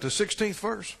is that, the 16th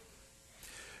verse?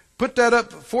 Put that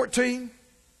up, 14,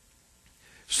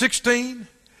 16.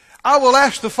 I will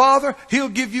ask the Father, he'll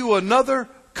give you another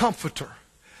comforter.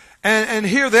 And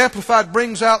here the Amplified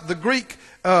brings out the Greek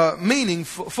meaning,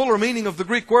 fuller meaning of the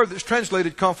Greek word that's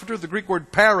translated comforter, the Greek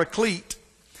word paraclete.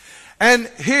 And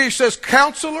here he says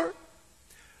counselor.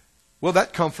 Well,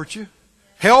 that comforts you.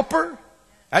 Helper,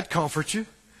 that comforts you.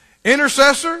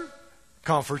 Intercessor,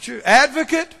 comforts you.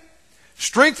 Advocate,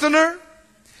 strengthener,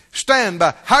 stand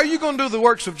by. How are you going to do the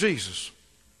works of Jesus?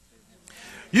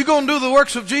 You're going to do the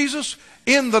works of Jesus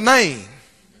in the name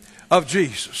of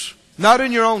Jesus, not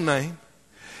in your own name.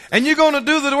 And you're going to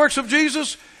do the works of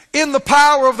Jesus in the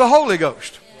power of the Holy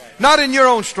Ghost, not in your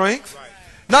own strength,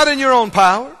 not in your own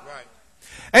power.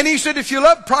 And he said,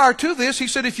 prior to this, he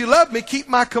said, if you love me, keep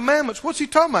my commandments. What's he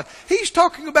talking about? He's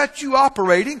talking about you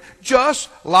operating just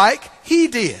like he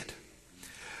did.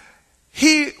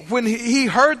 When he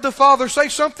heard the Father say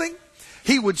something,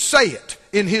 he would say it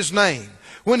in his name.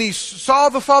 When he saw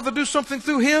the Father do something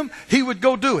through him, he would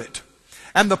go do it.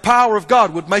 And the power of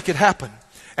God would make it happen.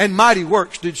 And mighty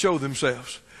works did show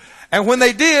themselves. And when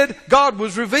they did, God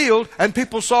was revealed and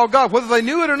people saw God. Whether they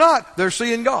knew it or not, they're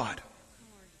seeing God.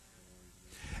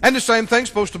 And the same thing's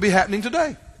supposed to be happening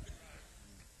today.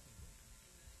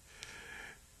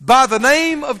 By the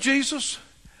name of Jesus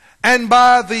and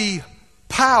by the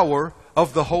power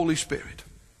of the Holy Spirit.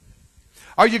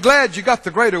 Are you glad you got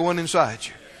the greater one inside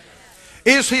you?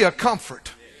 Is He a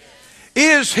comfort?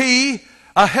 Is He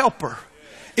a helper?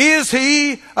 Is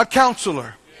He a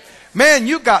counselor? Man,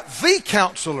 you got the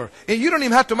counselor. And you don't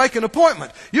even have to make an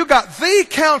appointment. You got the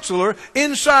counselor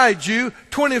inside you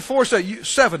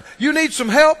 24/7. You need some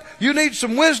help. You need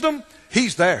some wisdom.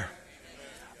 He's there.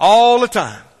 All the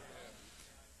time.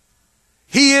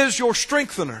 He is your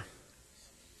strengthener.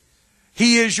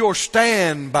 He is your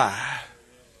standby.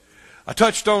 I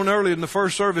touched on earlier in the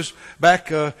first service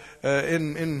back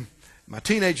in my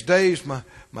teenage days, my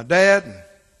dad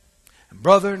and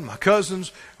brother and my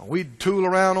cousins, we'd tool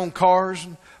around on cars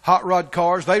and hot rod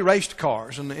cars. They raced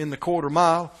cars in the quarter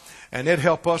mile, and they'd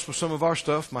help us with some of our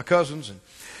stuff, my cousins.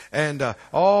 And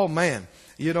oh man,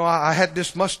 you know, I had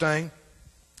this Mustang,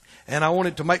 and I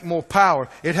wanted to make more power.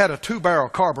 It had a 2-barrel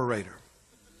carburetor.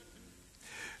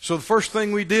 So the first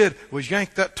thing we did was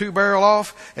yank that 2-barrel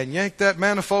off and yank that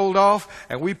manifold off,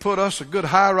 and we put us a good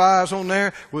high rise on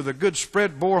there with a good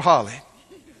spread bore Holly.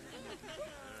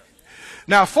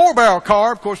 Now, a 4-barrel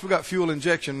carb, of course, we got fuel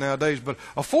injection nowadays, but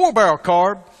a 4-barrel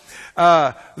carb,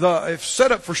 if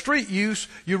set up for street use,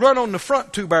 you run on the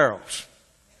front 2 barrels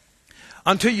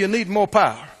until you need more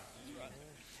power.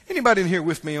 Anybody in here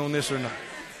with me on this or not?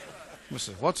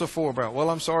 Listen, what's a 4-barrel?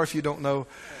 Well, I'm sorry if you don't know.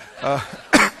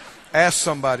 Ask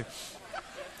somebody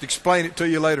to explain it to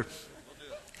you later.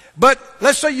 But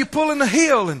let's say you pull in the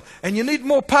hill and you need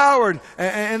more power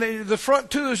and the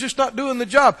front 2 is just not doing the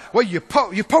job. Well, you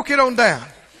poke it on down.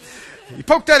 You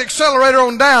poke that accelerator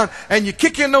on down and you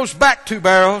kick in those back 2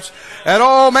 barrels. And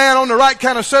oh man, on the right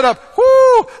kind of setup,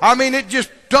 whoo! I mean, it just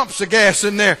dumps the gas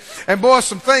in there. And boy,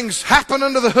 some things happen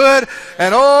under the hood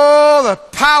and oh, the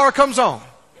power comes on.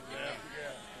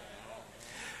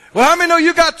 Well, how many know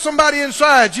you got somebody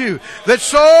inside you that's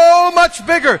so much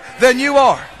bigger than you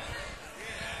are?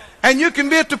 And you can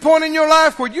be at the point in your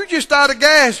life where you just out of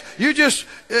gas. You just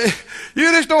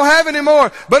don't have any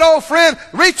more. But oh friend,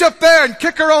 reach up there and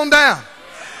kick her on down.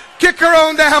 Kick her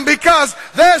on down, because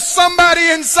there's somebody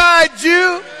inside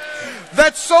you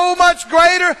that's so much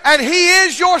greater, and He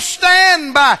is your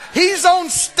standby. He's on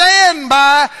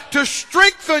standby to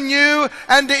strengthen you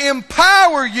and to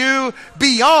empower you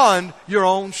beyond your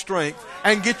own strength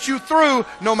and get you through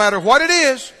no matter what it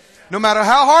is, no matter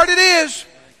how hard it is.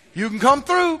 You can come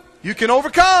through. You can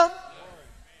overcome.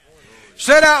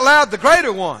 Said out loud, the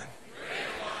greater one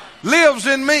lives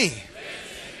in me.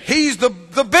 He's the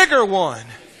bigger one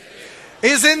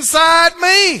is inside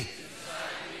me.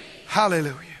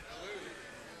 Hallelujah.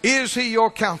 Is He your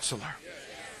counselor,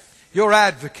 your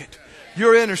advocate,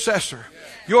 your intercessor,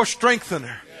 your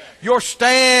strengthener, your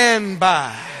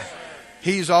standby?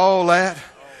 He's all that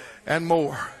and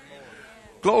more.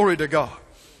 Glory to God.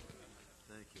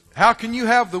 How can you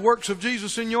have the works of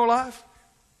Jesus in your life?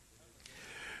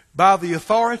 By the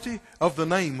authority of the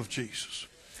name of Jesus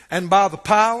and by the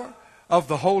power of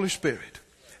the Holy Spirit.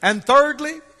 And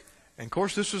thirdly, and of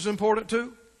course this is important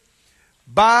too,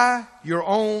 by your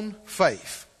own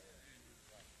faith.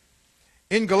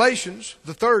 In Galatians,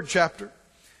 the 3rd chapter,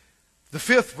 the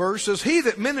 5th verse says, He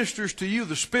that ministers to you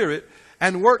the Spirit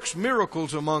and works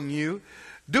miracles among you,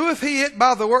 doeth he it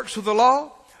by the works of the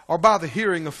law or by the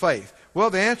hearing of faith? Well,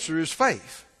 the answer is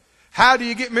faith. How do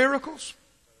you get miracles?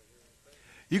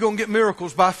 You're going to get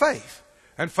miracles by faith.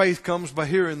 And faith comes by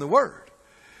hearing the Word.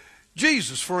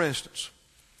 Jesus, for instance,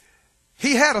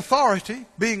 He had authority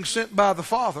being sent by the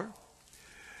Father.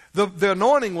 The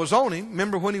anointing was on Him.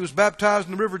 Remember when He was baptized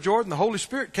in the River Jordan, the Holy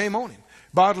Spirit came on Him.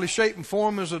 Bodily shape and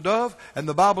form as a dove. And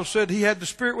the Bible said He had the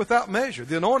Spirit without measure.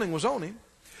 The anointing was on Him.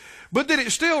 But did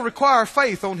it still require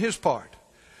faith on His part?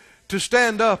 To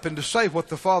stand up and to say what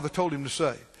the Father told Him to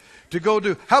say. To go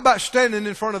do. How about standing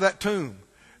in front of that tomb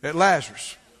at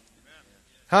Lazarus?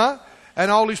 Huh?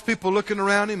 And all these people looking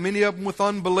around Him, many of them with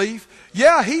unbelief.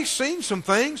 Yeah, He's seen some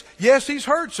things. Yes, He's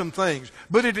heard some things.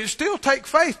 But it still take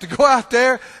faith to go out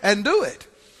there and do it.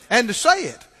 And to say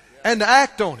it. And to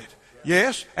act on it.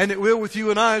 Yes, and it will with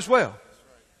you and I as well.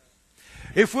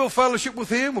 If we'll fellowship with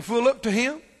Him, if we'll look to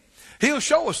Him, He'll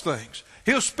show us things.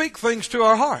 He'll speak things to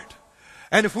our heart.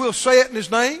 And if we'll say it in His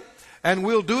name, and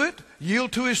we'll do it,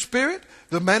 yield to His Spirit,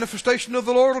 the manifestation of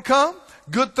the Lord will come.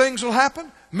 Good things will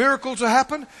happen. Miracles will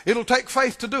happen. It'll take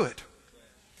faith to do it.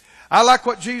 I like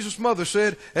what Jesus' mother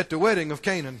said at the wedding of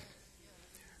Canaan.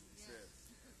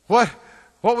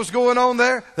 What was going on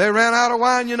there? They ran out of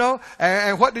wine, you know.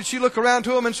 And what did she look around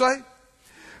to him and say?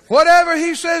 Whatever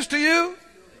he says to you,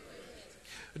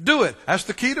 do it. That's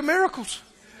the key to miracles.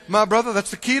 My brother,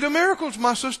 that's the key to miracles,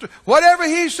 my sister. Whatever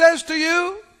he says to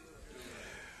you,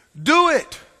 do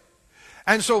it.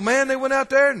 And so, man, they went out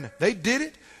there and they did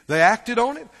it. They acted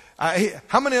on it.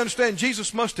 How many understand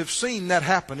Jesus must have seen that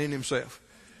happen in himself?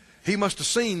 He must have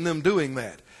seen them doing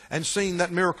that and seen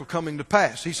that miracle coming to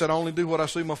pass. He said, I only do what I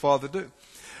see my Father do.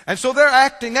 And so they're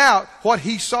acting out what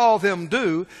he saw them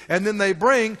do, and then they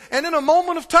bring, and in a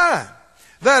moment of time,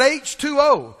 that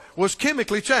H2O was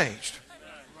chemically changed.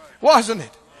 Wasn't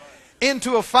it?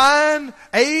 Into a fine,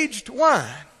 aged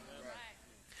wine.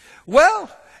 Well,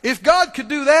 if God could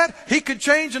do that, He could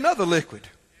change another liquid.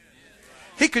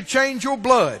 He could change your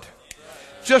blood.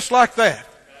 Just like that.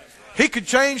 He could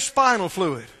change spinal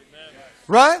fluid.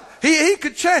 Right? He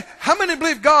could change. How many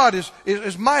believe God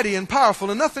is mighty and powerful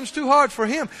and nothing's too hard for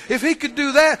Him? If He could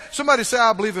do that, somebody say,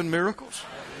 I believe in miracles.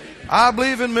 I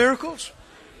believe in miracles.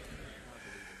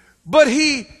 But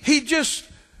they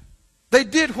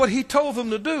did what He told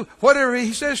them to do. Whatever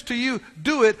He says to you,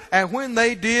 do it. And when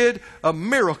they did, a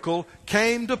miracle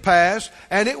came to pass.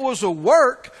 And it was a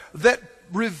work that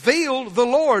revealed the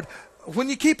Lord. When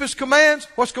you keep His commands,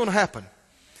 what's going to happen?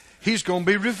 He's going to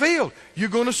be revealed. You're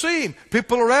going to see Him.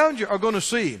 People around you are going to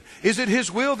see Him. Is it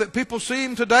His will that people see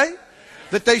Him today?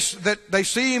 That they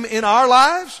see Him in our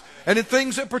lives and in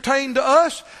things that pertain to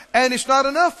us? And it's not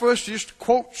enough for us to just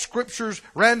quote scriptures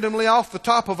randomly off the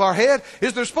top of our head.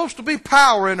 Is there supposed to be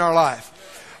power in our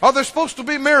life? Are there supposed to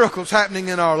be miracles happening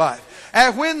in our life?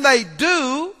 And when they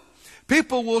do,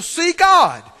 people will see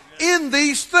God in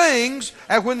these things,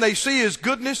 and when they see His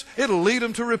goodness, it'll lead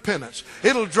them to repentance.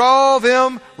 It'll draw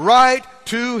them right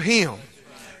to Him.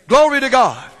 Glory to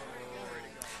God.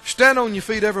 Stand on your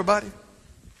feet, everybody.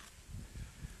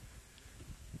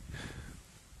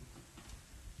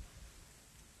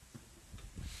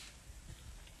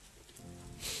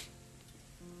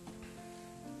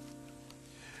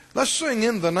 Let's sing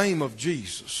In the Name of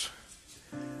Jesus.